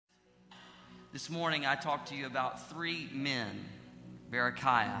This morning I talked to you about three men,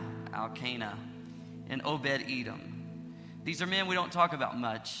 Berechiah, Elkanah, and Obed-Edom. These are men we don't talk about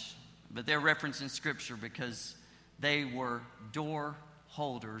much, but they're referenced in Scripture because they were door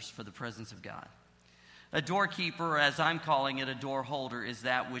holders for the presence of God. A doorkeeper, or as I'm calling it, a door holder, is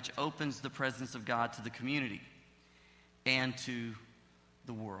that which opens the presence of God to the community and to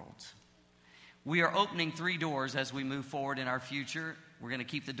the world. We are opening three doors as we move forward in our future. We're going to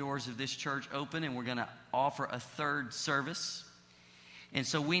keep the doors of this church open, and we're going to offer a third service. And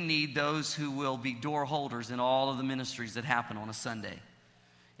so we need those who will be door holders in all of the ministries that happen on a Sunday.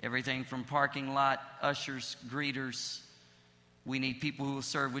 Everything from parking lot, ushers, greeters. We need people who will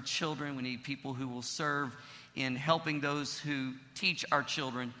serve with children. We need people who will serve in helping those who teach our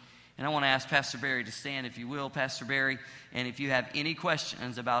children. And I want to ask Pastor Barry to stand, if you will, Pastor Barry. And if you have any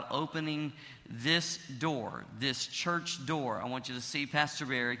questions about opening this door, this church door, I want you to see Pastor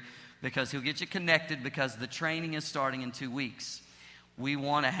Barry, because he'll get you connected, because the training is starting in 2 weeks. We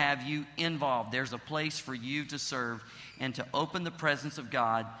want to have you involved. There's a place for you to serve and to open the presence of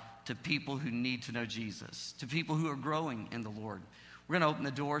God to people who need to know Jesus, to people who are growing in the Lord. We're going to open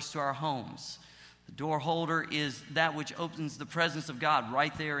the doors to our homes. The door holder is that which opens the presence of God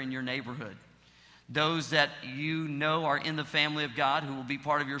right there in your neighborhood. Those that you know are in the family of God, who will be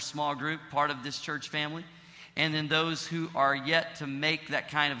part of your small group, part of this church family. And then those who are yet to make that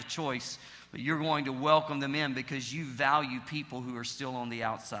kind of choice, but you're going to welcome them in because you value people who are still on the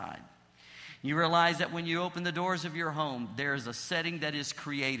outside. You realize that when you open the doors of your home, there's a setting that is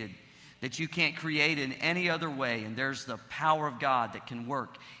created that you can't create in any other way. And there's the power of God that can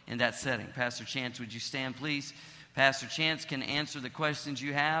work in that setting. Pastor Chance, would you stand, please? Pastor Chance can answer the questions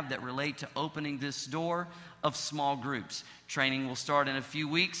you have that relate to opening this door of small groups. Training will start in a few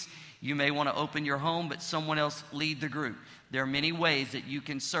weeks. You may want to open your home, but someone else lead the group. There are many ways that you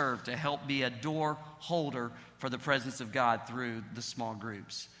can serve to help be a door holder for the presence of God through the small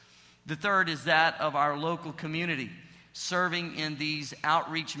groups. The third is that of our local community, serving in these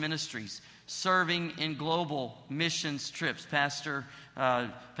outreach ministries, serving in global missions trips. Pastor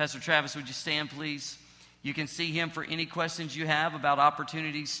Travis, would you stand, please? You can see him for any questions you have about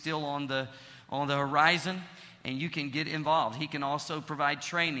opportunities still on the horizon, and you can get involved. He can also provide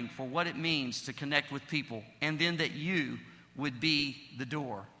training for what it means to connect with people, and then that you would be the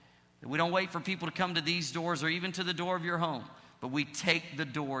door. That we don't wait for people to come to these doors or even to the door of your home, but we take the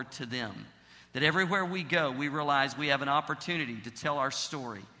door to them. That everywhere we go, we realize we have an opportunity to tell our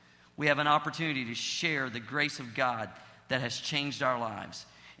story. We have an opportunity to share the grace of God that has changed our lives.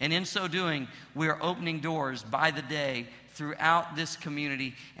 And in so doing, we are opening doors by the day throughout this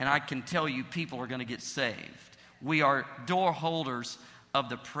community, and I can tell you people are going to get saved. We are door holders of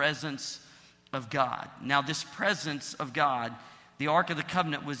the presence of God. Now, this presence of God, the Ark of the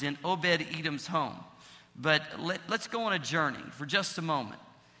Covenant, was in Obed-Edom's home. But let's go on a journey for just a moment.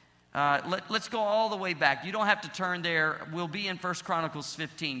 Let's go all the way back. You don't have to turn there. We'll be in 1 Chronicles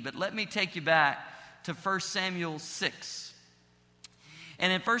 15, but let me take you back to 1 Samuel 6.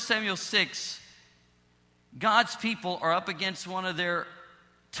 And in 1 Samuel 6, God's people are up against one of their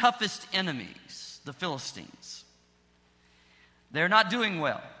toughest enemies, the Philistines. They're not doing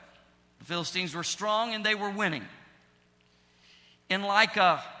well. The Philistines were strong and they were winning. In like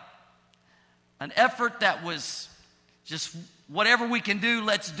an effort that was just whatever we can do,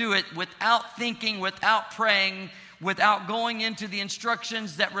 let's do it, without thinking, without praying, without going into the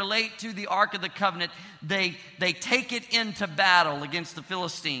instructions that relate to the Ark of the Covenant, they take it into battle against the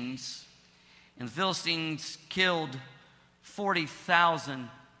Philistines. And the Philistines killed 40,000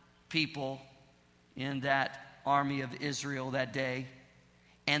 people in that army of Israel that day.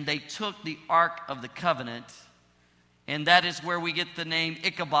 And they took the Ark of the Covenant, and that is where we get the name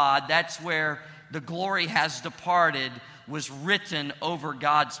Ichabod. That's where the glory has departed was written over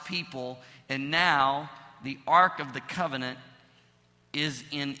God's people. And now the Ark of the Covenant is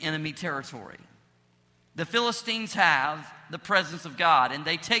in enemy territory. The Philistines have the presence of God, and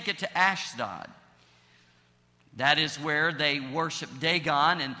they take it to Ashdod. That is where they worship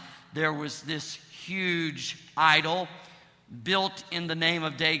Dagon, and there was this huge idol built in the name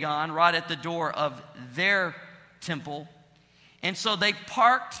of Dagon right at the door of their temple. And so they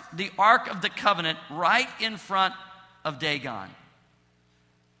parked the Ark of the Covenant right in front of Dagon.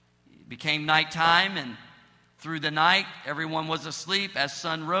 It became nighttime, and through the night, everyone was asleep. As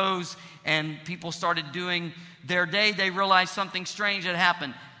sun rose and people started doing their day, they realized something strange had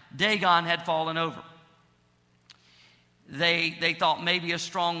happened. Dagon had fallen over. They thought maybe a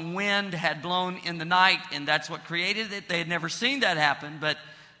strong wind had blown in the night, and that's what created it. They had never seen that happen, but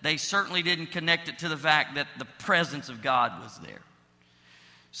they certainly didn't connect it to the fact that the presence of God was there.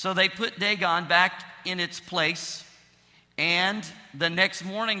 So they put Dagon back in its place, and the next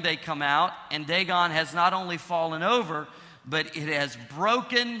morning they come out, and Dagon has not only fallen over, but it has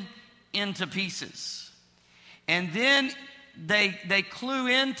broken into pieces. And then they clue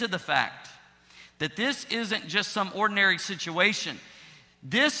into the fact that this isn't just some ordinary situation.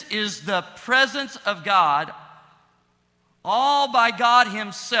 This is the presence of God, all by God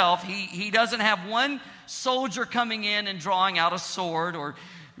himself. He doesn't have one soldier coming in and drawing out a sword or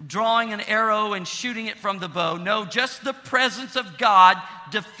drawing an arrow and shooting it from the bow. No, just the presence of God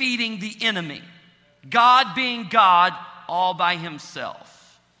defeating the enemy. God being God all by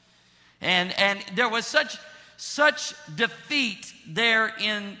himself. And there was such defeat there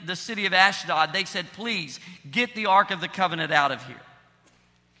in the city of Ashdod. They said, please get the Ark of the Covenant out of here.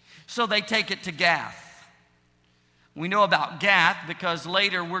 So they take it to Gath. We know about Gath because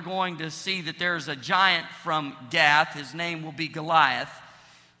later we're going to see that there's a giant from Gath. His name will be Goliath.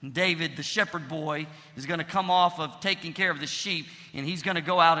 And David, the shepherd boy, is going to come off of taking care of the sheep, and he's going to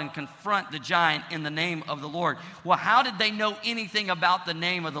go out and confront the giant in the name of the Lord. Well, how did they know anything about the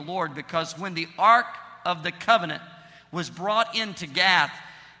name of the Lord? Because when the Ark of the Covenant was brought into Gath,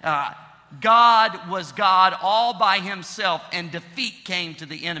 God was God all by himself, and defeat came to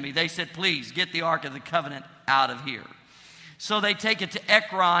the enemy. They said, please get the Ark of the Covenant out of here. So they take it to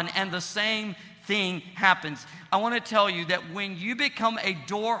Ekron, and the same thing happens. I want to tell you that when you become a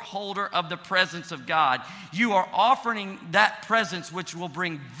door holder of the presence of God, you are offering that presence which will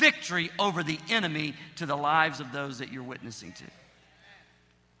bring victory over the enemy to the lives of those that you're witnessing to.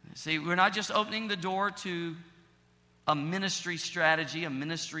 See, we're not just opening the door to a ministry strategy, a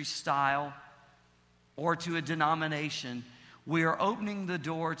ministry style, or to a denomination. We are opening the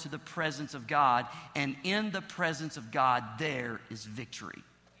door to the presence of God, and in the presence of God, there is victory.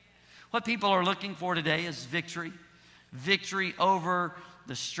 What people are looking for today is victory. Victory over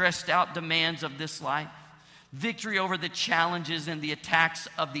the stressed out demands of this life. Victory over the challenges and the attacks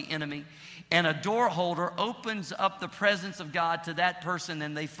of the enemy. And a door holder opens up the presence of God to that person,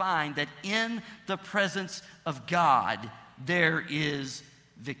 and they find that in the presence of God, there is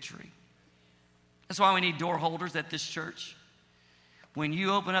victory. That's why we need door holders at this church. When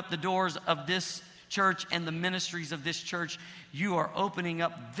you open up the doors of this church and the ministries of this church, you are opening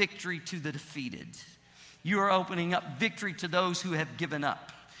up victory to the defeated. You are opening up victory to those who have given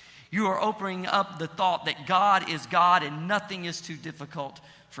up. You are opening up the thought that God is God and nothing is too difficult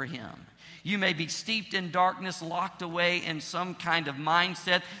for him. You may be steeped in darkness, locked away in some kind of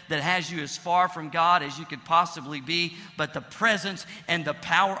mindset that has you as far from God as you could possibly be, but the presence and the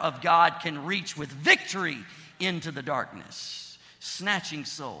power of God can reach with victory into the darkness, snatching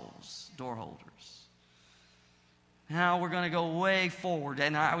souls, door holders. Now we're going to go way forward,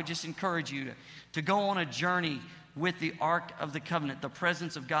 and I would just encourage you to go on a journey with the Ark of the Covenant, the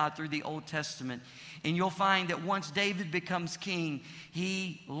presence of God through the Old Testament. And you'll find that once David becomes king,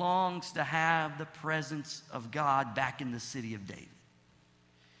 he longs to have the presence of God back in the city of David.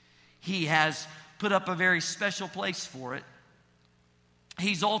 He has put up a very special place for it.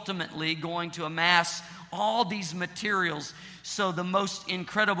 He's ultimately going to amass all these materials so the most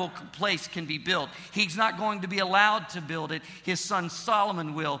incredible place can be built. He's not going to be allowed to build it. His son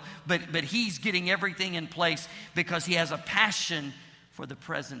Solomon will, but he's getting everything in place because he has a passion for the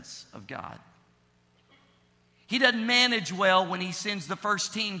presence of God. He doesn't manage well when he sends the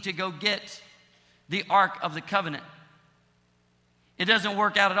first team to go get the Ark of the Covenant. It doesn't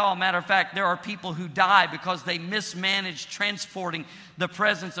work out at all. Matter of fact, there are people who die because they mismanaged transporting the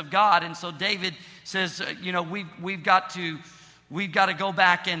presence of God. And so David says, we've got to go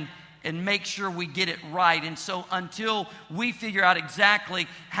back and make sure we get it right. And so until we figure out exactly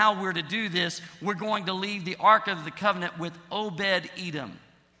how we're to do this, we're going to leave the Ark of the Covenant with Obed-Edom.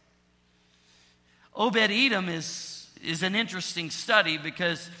 Obed-Edom is an interesting study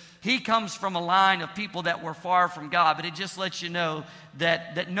because he comes from a line of people that were far from God, but it just lets you know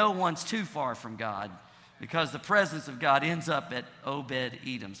that no one's too far from God because the presence of God ends up at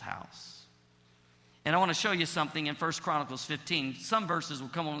Obed-Edom's house. And I want to show you something in 1 Chronicles 15. Some verses will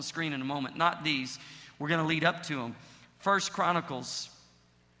come on the screen in a moment, not these. We're going to lead up to them. 1 Chronicles.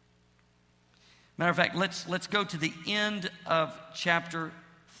 Matter of fact, let's go to the end of chapter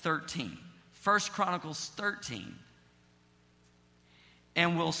 13. 1 Chronicles 13.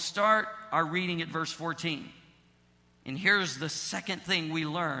 And we'll start our reading at verse 14. And here's the second thing we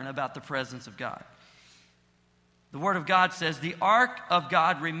learn about the presence of God. The Word of God says, the Ark of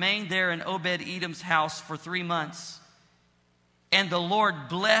God remained there in Obed-Edom's house for 3 months. And the Lord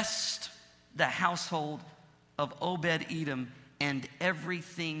blessed the household of Obed-Edom and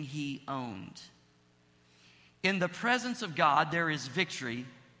everything he owned. In the presence of God, there is victory,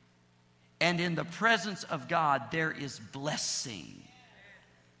 And in the presence of God, there is blessing.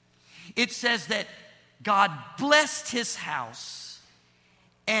 It says that God blessed his house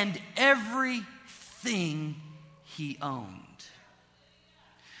and everything he owned.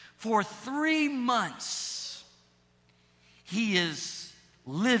 For 3 months, he is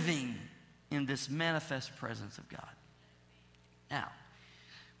living in this manifest presence of God. Now,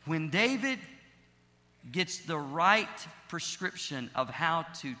 when David gets the right prescription of how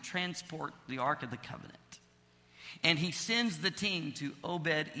to transport the Ark of the Covenant, and he sends the team to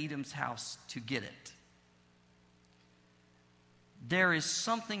Obed-Edom's house to get it, there is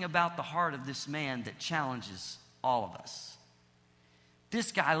something about the heart of this man that challenges all of us.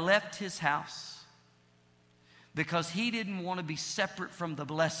 This guy left his house because he didn't want to be separate from the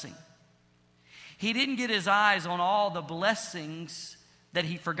blessing. He didn't get his eyes on all the blessings that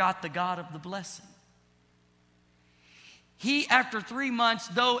he forgot the God of the blessing. He, after 3 months,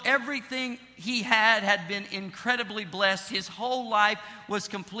 though everything he had been incredibly blessed, his whole life was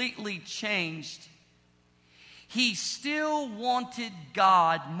completely changed, he still wanted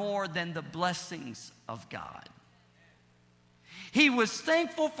God more than the blessings of God. He was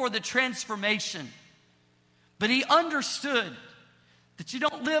thankful for the transformation, but he understood that you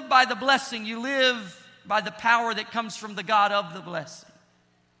don't live by the blessing, you live by the power that comes from the God of the blessing.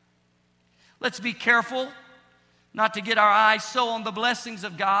 Let's be careful not to get our eyes so on the blessings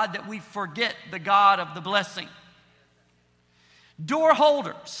of God that we forget the God of the blessing. Door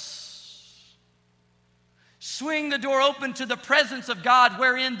holders swing the door open to the presence of God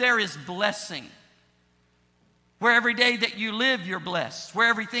wherein there is blessing. Where every day that you live, you're blessed. Where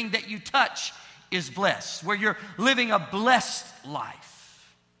everything that you touch is blessed. Where you're living a blessed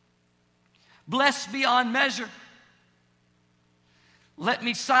life. Blessed beyond measure. Let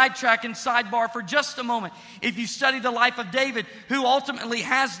me sidetrack and sidebar for just a moment. If you study the life of David, who ultimately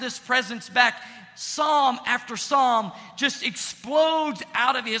has this presence back, psalm after psalm just explodes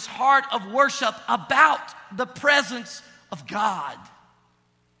out of his heart of worship about the presence of God.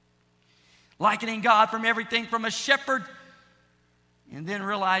 Likening God from everything from a shepherd, and then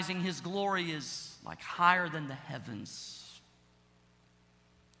realizing his glory is like higher than the heavens.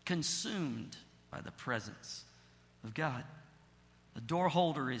 Consumed by the presence of God. The door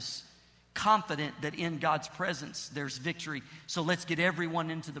holder is confident that in God's presence there's victory. So let's get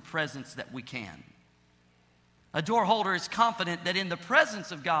everyone into the presence that we can. A door holder is confident that in the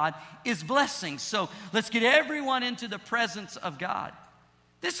presence of God is blessing. So let's get everyone into the presence of God.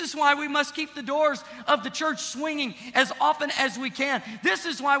 This is why we must keep the doors of the church swinging as often as we can. This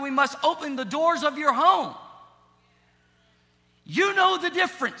is why we must open the doors of your home. You know the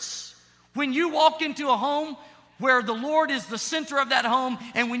difference when you walk into a home where the Lord is the center of that home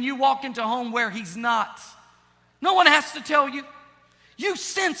and when you walk into a home where He's not. No one has to tell you. You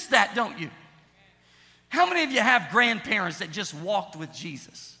sense that, don't you? How many of you have grandparents that just walked with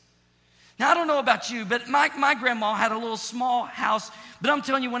Jesus? Now, I don't know about you, but my grandma had a little small house. But I'm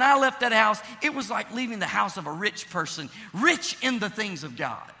telling you, when I left that house, it was like leaving the house of a rich person, rich in the things of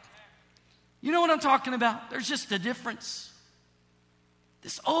God. You know what I'm talking about? There's just a difference.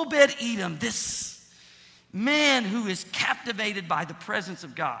 This Obed-Edom, this man who is captivated by the presence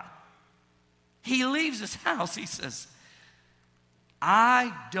of God, he leaves his house. He says,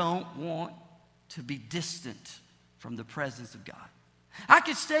 I don't want to be distant from the presence of God. I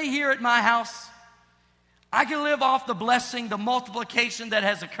could stay here at my house. I can live off the blessing, the multiplication that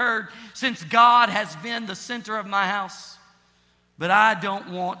has occurred since God has been the center of my house. But I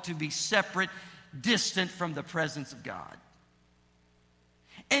don't want to be separate, distant from the presence of God.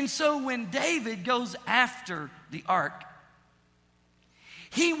 And so when David goes after the ark,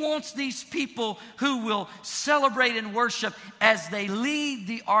 he wants these people who will celebrate and worship as they lead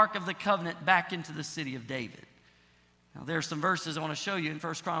the Ark of the Covenant back into the city of David. Now, there are some verses I want to show you in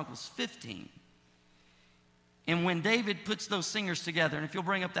 1 Chronicles 15. And when David puts those singers together, and if you'll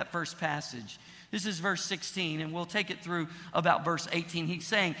bring up that first passage, this is verse 16, and we'll take it through about verse 18. He's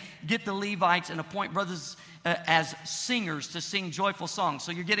saying, get the Levites and appoint brothers as singers to sing joyful songs.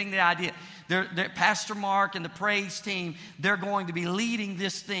 So you're getting the idea. Pastor Mark and the praise team, they're going to be leading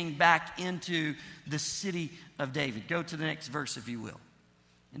this thing back into the city of David. Go to the next verse, if you will.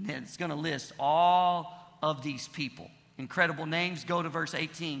 And then it's going to list all of these people. Incredible names. Go to verse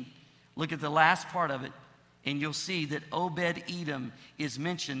 18. Look at the last part of it, and you'll see that Obed-Edom is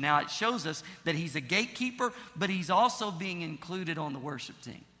mentioned. Now, it shows us that he's a gatekeeper, but he's also being included on the worship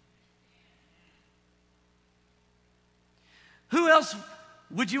team. Who else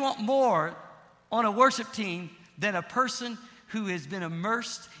would you want more on a worship team than a person who has been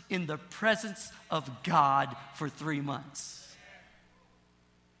immersed in the presence of God for 3 months?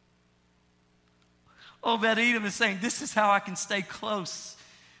 Obed-Edom is saying, this is how I can stay close.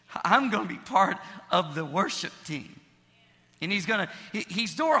 I'm going to be part of the worship team. And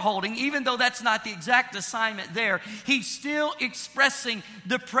he's door holding, even though that's not the exact assignment there. He's still expressing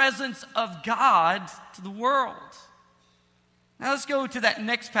the presence of God to the world. Now let's go to that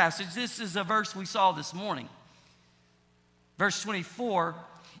next passage. This is a verse we saw this morning. Verse 24,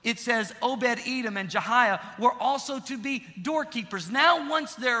 it says, Obed-Edom and Jehiah were also to be doorkeepers. Now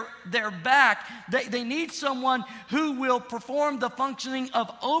once they're back, they need someone who will perform the functioning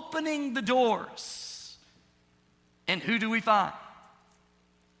of opening the doors. And who do we find?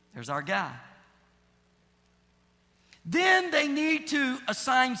 There's our guy. Then they need to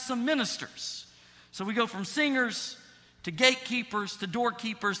assign some ministers. So we go from singers to gatekeepers to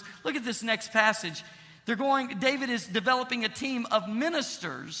doorkeepers. Look at this next passage. David is developing a team of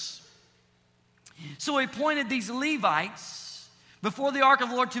ministers. So he appointed these Levites before the ark of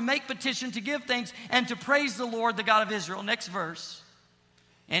the Lord to make petition, to give thanks, and to praise the Lord, the God of Israel. Next verse.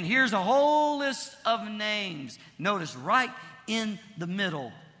 And here's a whole list of names. Notice right in the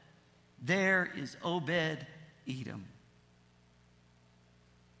middle, there is Obed-Edom.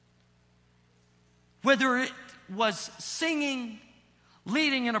 Whether it was singing,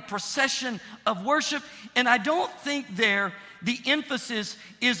 leading in a procession of worship, and I don't think the emphasis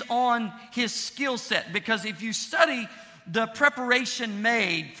is on his skill set, because if you study the preparation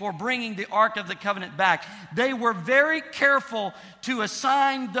made for bringing the Ark of the Covenant back, they were very careful to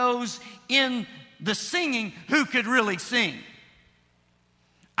assign those in the singing who could really sing.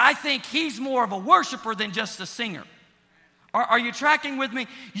 I think he's more of a worshiper than just a singer. Are you tracking with me?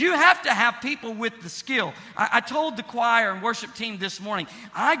 You have to have people with the skill. I told the choir and worship team this morning,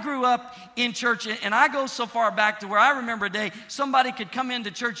 I grew up in church, and I go so far back to where I remember a day somebody could come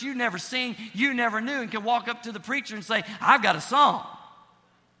into church you never seen, you never knew, and could walk up to the preacher and say, I've got a song.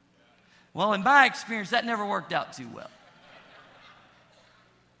 Well, in my experience, that never worked out too well.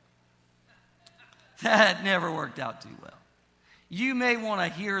 That never worked out too well. You may want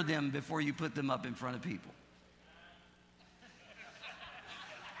to hear them before you put them up in front of people.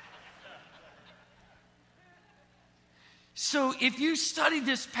 So if you study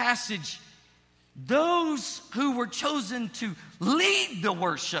this passage, those who were chosen to lead the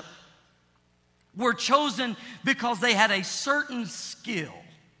worship were chosen because they had a certain skill.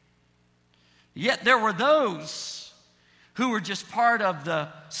 Yet there were those who were just part of the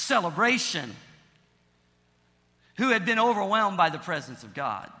celebration who had been overwhelmed by the presence of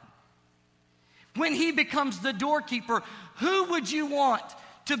God. When he becomes the doorkeeper, who would you want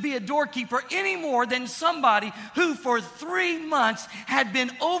to be a doorkeeper any more than somebody who for 3 months had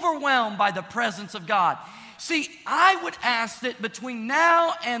been overwhelmed by the presence of God? See, I would ask that between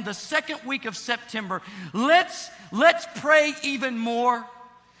now and the second week of September, let's pray even more.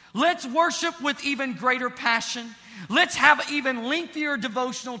 Let's worship with even greater passion. Let's have even lengthier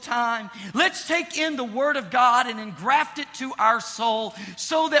devotional time. Let's take in the Word of God and engraft it to our soul,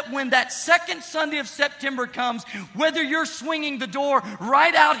 so that when that second Sunday of September comes, whether you're swinging the door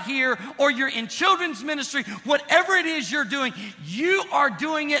right out here or you're in children's ministry, whatever it is you're doing, you are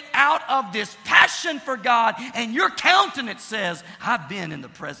doing it out of this passion for God, and your countenance says, I've been in the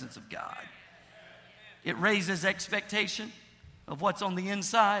presence of God. It raises expectation of what's on the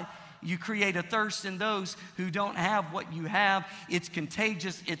inside. You create a thirst in those who don't have what you have. It's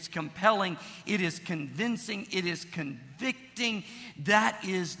contagious. It's compelling. It is convincing. It is convicting. That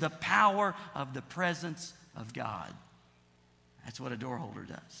is the power of the presence of God. That's what a door holder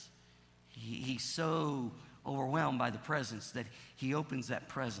does. He's so overwhelmed by the presence that he opens that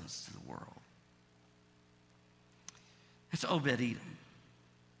presence to the world. It's Obed-Edom.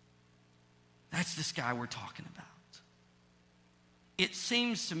 That's this guy we're talking about. It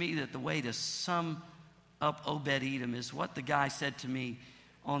seems to me that the way to sum up Obed-Edom is what the guy said to me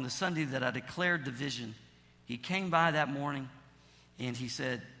on the Sunday that I declared the vision. He came by that morning and he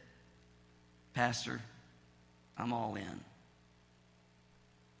said, Pastor, I'm all in.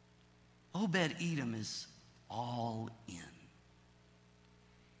 Obed-Edom is all in.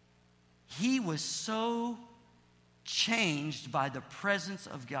 He was so changed by the presence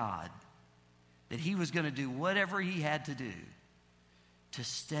of God that he was going to do whatever he had to do to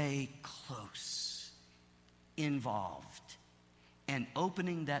stay close, involved, and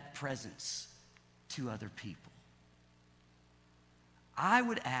opening that presence to other people. I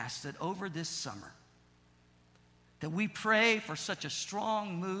would ask that over this summer, that we pray for such a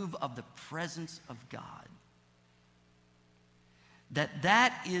strong move of the presence of God,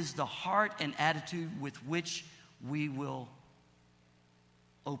 that is the heart and attitude with which we will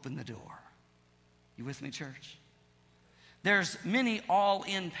open the door. You with me, church? There's many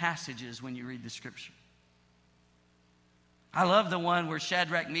all-in passages when you read the scripture. I love the one where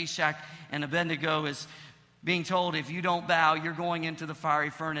Shadrach, Meshach, and Abednego is being told, if you don't bow, you're going into the fiery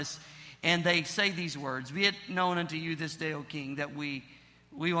furnace. And they say these words, be it known unto you this day, O king, that we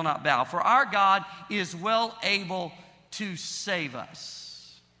will not bow. For our God is well able to save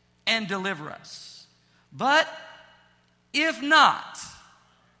us and deliver us. But if not,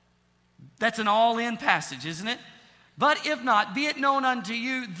 that's an all-in passage, isn't it? But if not, be it known unto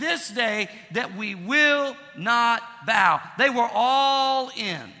you this day that we will not bow. They were all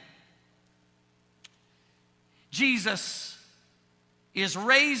in. Jesus is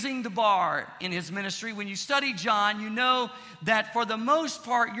raising the bar in his ministry. When you study John, you know that for the most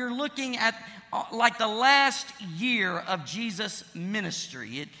part, you're looking at like the last year of Jesus'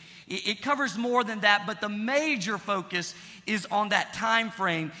 ministry. It covers more than that, but the major focus is on that time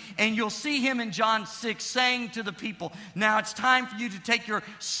frame. And you'll see him in John 6 saying to the people, now it's time for you to take your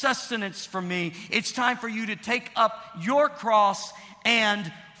sustenance from me. It's time for you to take up your cross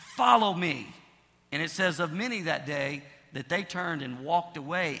and follow me. And it says of many that day that they turned and walked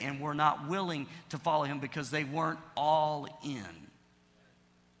away and were not willing to follow him because they weren't all in.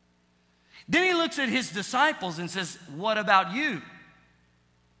 Then he looks at his disciples and says, what about you?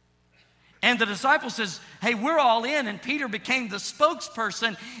 And the disciple says, hey, we're all in. And Peter became the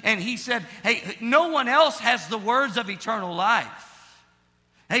spokesperson. And he said, hey, no one else has the words of eternal life.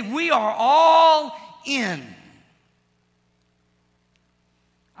 Hey, we are all in.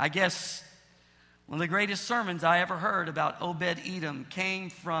 I guess one of the greatest sermons I ever heard about Obed-Edom came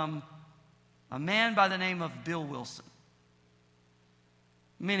from a man by the name of Bill Wilson.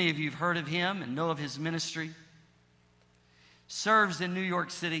 Many of you have heard of him and know of his ministry. Serves in New York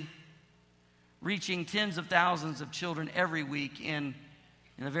City, reaching tens of thousands of children every week in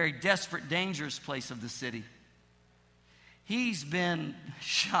a very desperate, dangerous place of the city. He's been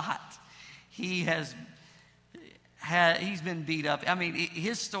shot. He's been beat up. I mean,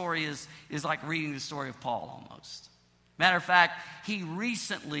 his story is like reading the story of Paul almost. Matter of fact, he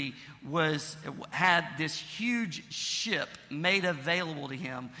recently had this huge ship made available to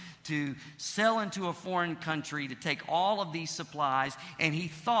him to sell into a foreign country to take all of these supplies, and he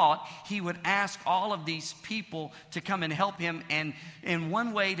thought he would ask all of these people to come and help him. And in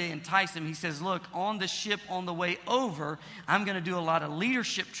one way to entice them, he says, look, on the ship on the way over, I'm going to do a lot of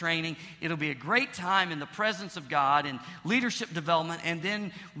leadership training. It'll be a great time in the presence of God and leadership development, and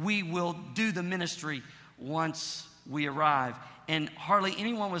then we will do the ministry once we arrive. And hardly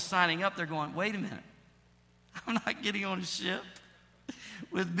anyone was signing up. They're going, wait a minute, I'm not getting on a ship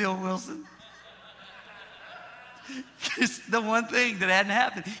with Bill Wilson. It's the one thing that hadn't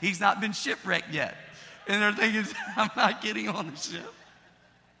happened. He's not been shipwrecked yet. And they're thinking, I'm not getting on the ship.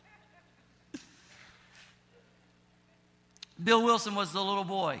 Bill Wilson was the little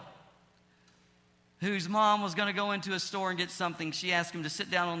boy whose mom was going to go into a store and get something. She asked him to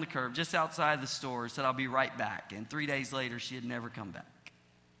sit down on the curb just outside the store, said, I'll be right back. And 3 days later, she had never come back.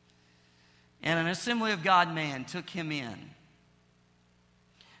 And an Assembly of God man took him in,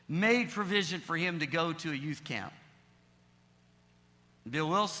 made provision for him to go to a youth camp. Bill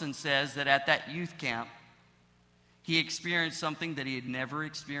Wilson says that at that youth camp, he experienced something that he had never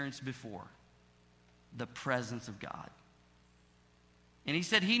experienced before, the presence of God. And he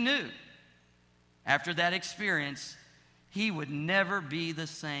said he knew after that experience, he would never be the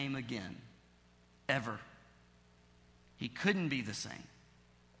same again, ever. He couldn't be the same.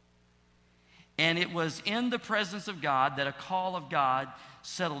 And it was in the presence of God that a call of God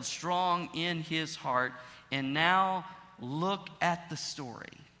settled strong in his heart. And now look at the story.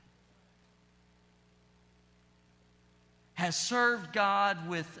 Has served God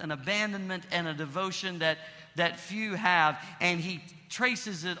with an abandonment and a devotion that few have. And he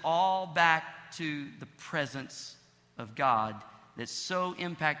traces it all back to the presence of God that so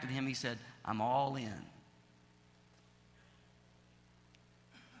impacted him. He said, I'm all in.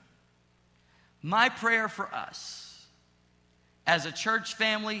 My prayer for us as a church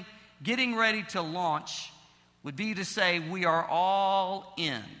family getting ready to launch would be to say we are all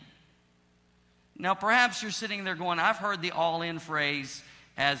in. Now perhaps you're sitting there going, I've heard the all in phrase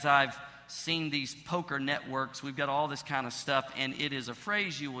as I've seen these poker networks. We've got all this kind of stuff, and it is a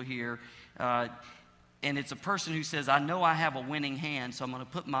phrase you will hear. And it's a person who says, I know I have a winning hand, so I'm going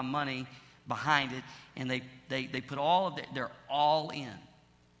to put my money behind it. And they put all of it, they're all in.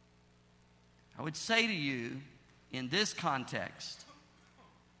 I would say to you, in this context,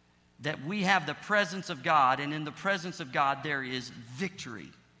 that we have the presence of God, and in the presence of God there is victory.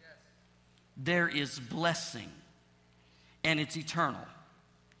 There is blessing, and it's eternal.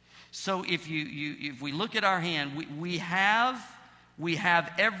 So if we look at our hand, we have We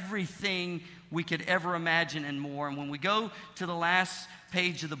have everything we could ever imagine and more. And when we go to the last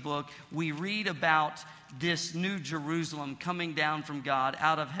page of the book, we read about this new Jerusalem coming down from God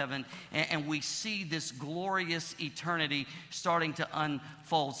out of heaven, and we see this glorious eternity starting to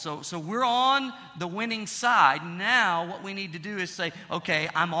unfold. So we're on the winning side. Now what we need to do is say, okay,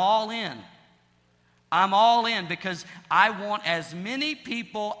 I'm all in. I'm all in because I want as many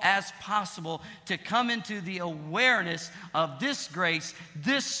people as possible to come into the awareness of this grace,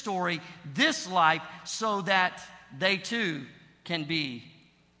 this story, this life, so that they too can be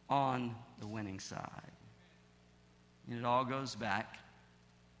on the winning side. And it all goes back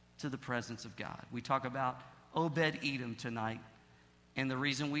to the presence of God. We talk about Obed-Edom tonight, and the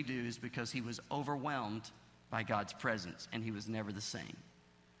reason we do is because he was overwhelmed by God's presence, and he was never the same.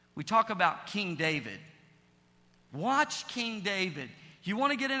 We talk about King David. Watch King David. You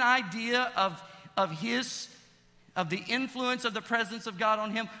want to get an idea of the influence of the presence of God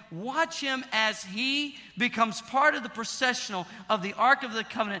on him? Watch him as he becomes part of the processional of the Ark of the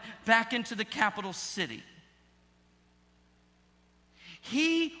Covenant back into the capital city.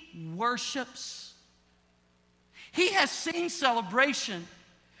 He worships. He has seen celebration.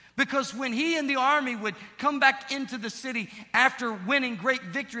 Because when he and the army would come back into the city after winning great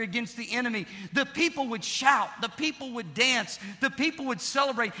victory against the enemy, the people would shout, the people would dance, the people would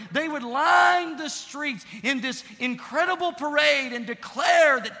celebrate. They would line the streets in this incredible parade and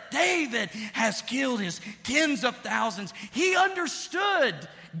declare that David has killed his tens of thousands. He understood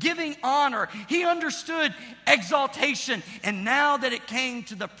giving honor. He understood exaltation. And now that it came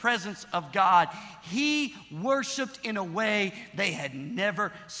to the presence of God, he worshiped in a way they had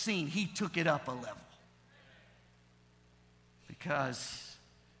never seen. He took it up a level. Because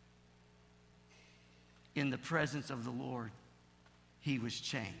in the presence of the Lord, he was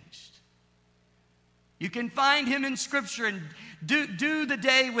changed. You can find him in Scripture and do the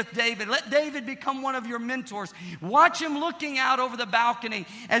day with David. Let David become one of your mentors. Watch him looking out over the balcony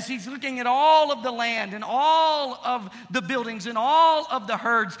as he's looking at all of the land and all of the buildings and all of the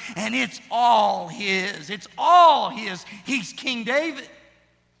herds. And it's all his. It's all his. He's King David.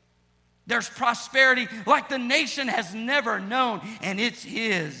 There's prosperity like the nation has never known, and it's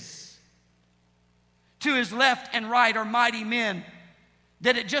his. To his left and right are mighty men,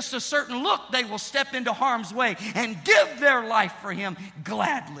 that at just a certain look they will step into harm's way and give their life for him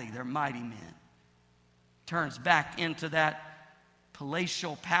gladly. They're mighty men. Turns back into that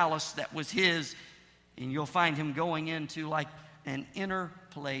palatial palace that was his, and you'll find him going into like an inner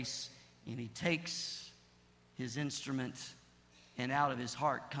place, and he takes his instrument, and out of his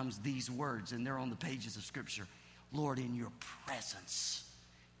heart comes these words, and they're on the pages of Scripture. Lord, in your presence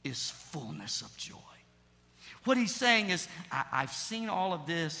is fullness of joy. What he's saying is, I've seen all of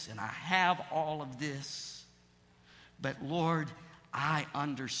this and I have all of this, but Lord, I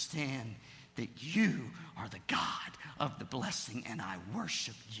understand that you are the God of the blessing and I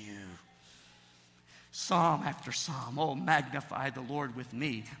worship you. Psalm after psalm, oh, magnify the Lord with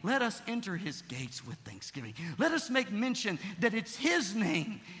me. Let us enter his gates with thanksgiving. Let us make mention that it's his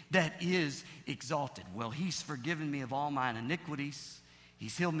name that is exalted. Well, he's forgiven me of all mine iniquities.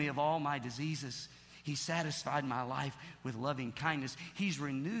 He's healed me of all my diseases. He satisfied my life with loving kindness. He's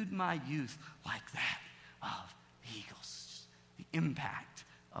renewed my youth like that of the eagles. The impact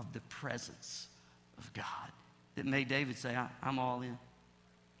of the presence of God that made David say, I'm all in.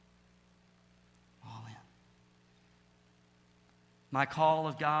 All in. My call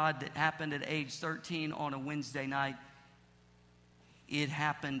of God that happened at age 13 on a Wednesday night, it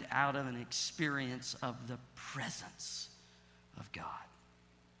happened out of an experience of the presence of God.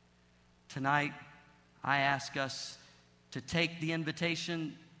 Tonight, I ask us to take the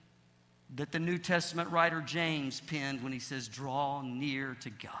invitation that the New Testament writer James penned when he says, draw near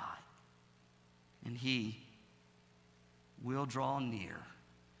to God, and he will draw near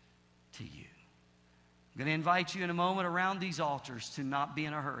to you. I'm going to invite you in a moment around these altars to not be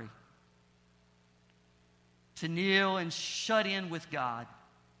in a hurry, to kneel and shut in with God.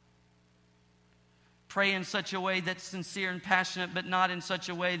 Pray in such a way that's sincere and passionate, but not in such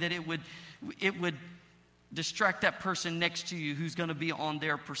a way that it would distract that person next to you who's going to be on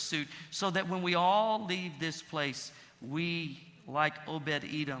their pursuit, so that when we all leave this place, we, like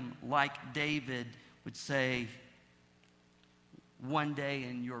Obed-Edom, like David, would say, one day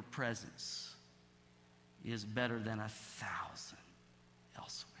in your presence is better than 1,000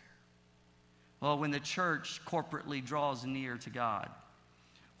 elsewhere. Well, when the church corporately draws near to God,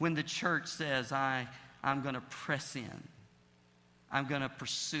 when the church says, I'm going to press in, I'm going to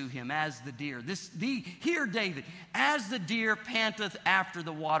pursue him as the deer. Hear David, as the deer panteth after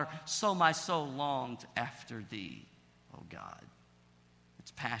the water, so my soul longed after thee, O God.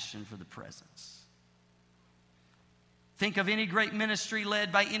 It's passion for the presence. Think of any great ministry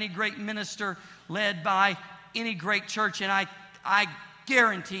led by any great minister, led by any great church, and I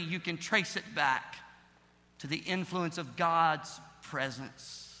guarantee you can trace it back to the influence of God's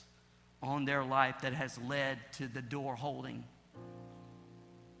presence on their life that has led to the door holding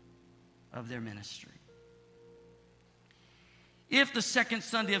of their ministry. If the second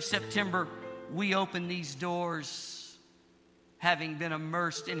Sunday of September we open these doors, having been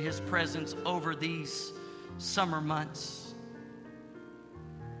immersed in His presence over these summer months,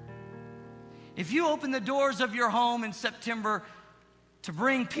 if you open the doors of your home in September to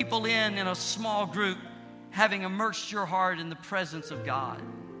bring people in a small group, having immersed your heart in the presence of God,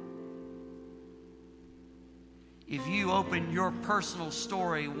 if you open your personal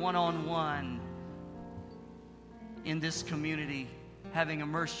story one-on-one in this community, having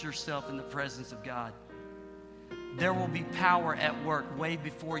immersed yourself in the presence of God, there will be power at work way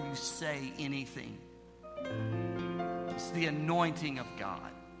before you say anything. It's the anointing of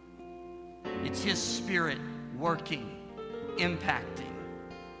God. It's His Spirit working, impacting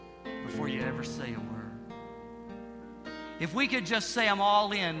before you ever say a word. If we could just say, I'm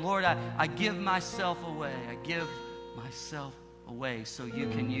all in, Lord, I give myself away. I give myself away so you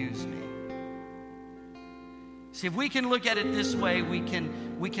can use me. See, if we can look at it this way, we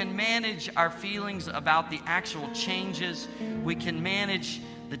can manage our feelings about the actual changes. We can manage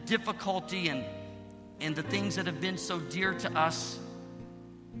the difficulty and the things that have been so dear to us.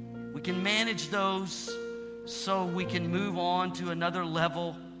 We can manage those so we can move on to another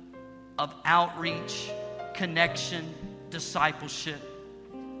level of outreach, connection, discipleship.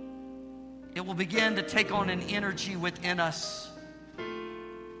 It will begin to take on an energy within us.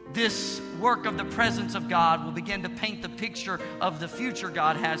 This work of the presence of God will begin to paint the picture of the future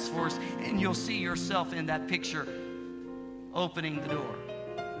God has for us, and you'll see yourself in that picture opening the door,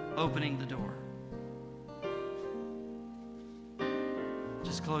 opening the door.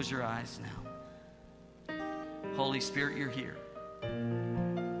 Just close your eyes now. Holy Spirit, you're here. I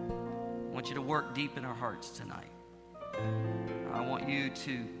want you to work deep in our hearts tonight. I want you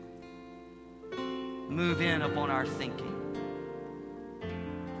to move in upon our thinking.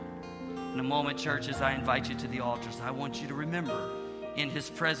 In a moment, church, as I invite you to the altars, I want you to remember, in His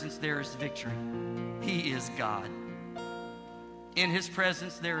presence there is victory. He is God. In His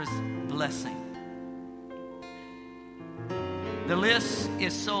presence there is blessing. The list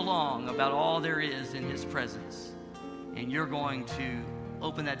is so long about all there is in His presence, and you're going to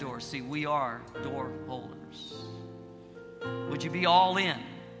open that door. See, we are door holders. Would you be all in?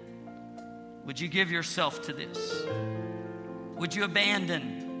 Would you give yourself to this? Would you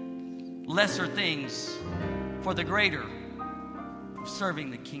abandon lesser things for the greater of serving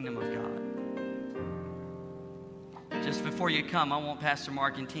the kingdom of God? Just before you come, I want Pastor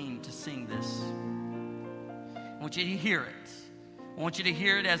Mark and team to sing this. I want you to hear it. I want you to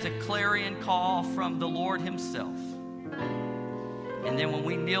hear it as a clarion call from the Lord Himself. And then when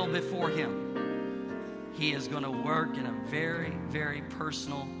we kneel before Him, He is going to work in a very, very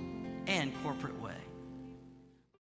personal and corporate way.